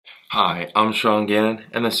Hi, I'm Sean Gannon,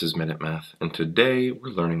 and this is Minute Math, and today we're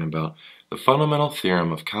learning about the Fundamental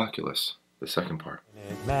Theorem of Calculus, the second part.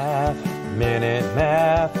 Minute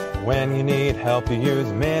Math, when you need help you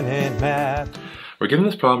use Minute Math. We're given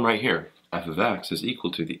this problem right here. F of x is equal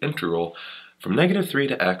to the integral from -3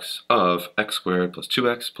 to x of x squared plus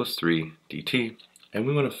 2x plus 3 dt, and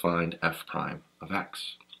we want to find f prime of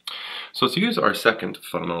x. So let's use our second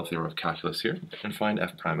Fundamental Theorem of Calculus here and find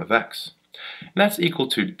f prime of x. And that's equal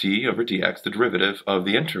to d over dx, the derivative of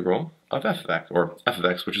the integral of f of x, or f of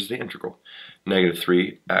x, which is the integral,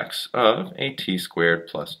 -3x of a t squared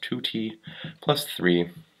plus 2t plus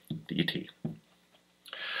 3 dt.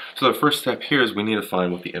 So the first step here is we need to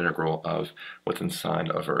find what the integral of what's inside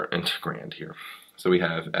of our integrand here. So we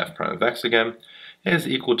have f prime of x again is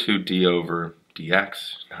equal to d over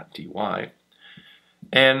dx, not dy.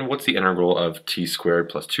 And what's the integral of t squared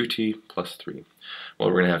plus 2t plus 3? Well,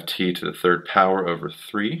 we're going to have t to the third power over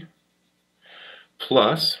 3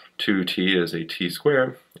 plus 2t is a t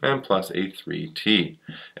squared and plus a 3t.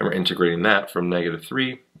 And we're integrating that from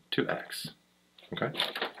 -3 to x. Okay?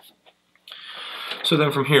 So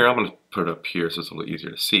then from here, I'm going to put it up here so it's a little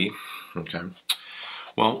easier to see. Okay?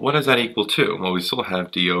 Well, what does that equal to? Well, we still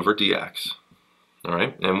have d over dx.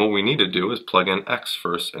 Alright, and what we need to do is plug in x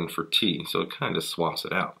first and for t, so it kind of swaps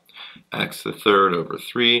it out. X to the third over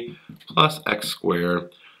 3 plus x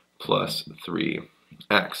squared plus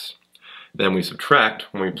 3x. Then we subtract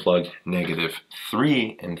when we plug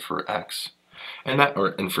 -3 in for x,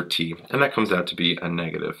 and for t, and that comes out to be a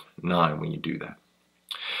 -9 when you do that.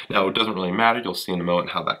 Now it doesn't really matter, you'll see in a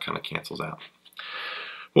moment how that kind of cancels out.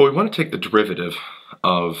 Well, we want to take the derivative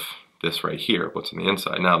of this right here, what's on the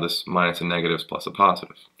inside. Now this minus a negative is plus a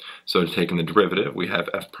positive. So taking the derivative, we have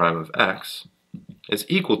f prime of x is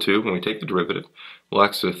equal to, when we take the derivative, well,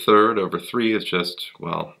 x to the third over 3 is just,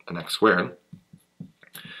 well, an x squared.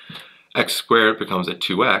 X squared becomes a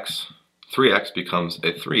 2x, 3x becomes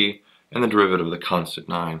a 3, and the derivative of the constant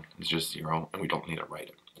 9 is just 0, and we don't need to write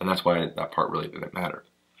it. And that's why that part really didn't matter.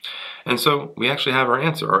 And so we actually have our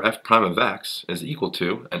answer. Our f prime of x is equal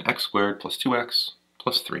to an x squared plus 2x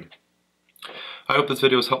plus 3. I hope this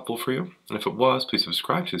video was helpful for you, and if it was, please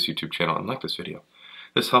subscribe to this YouTube channel and like this video.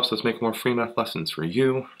 This helps us make more free math lessons for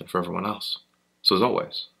you and for everyone else. So as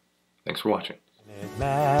always, thanks for watching.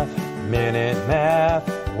 Minute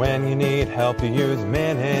Math, when you need help you use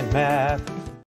Minute Math.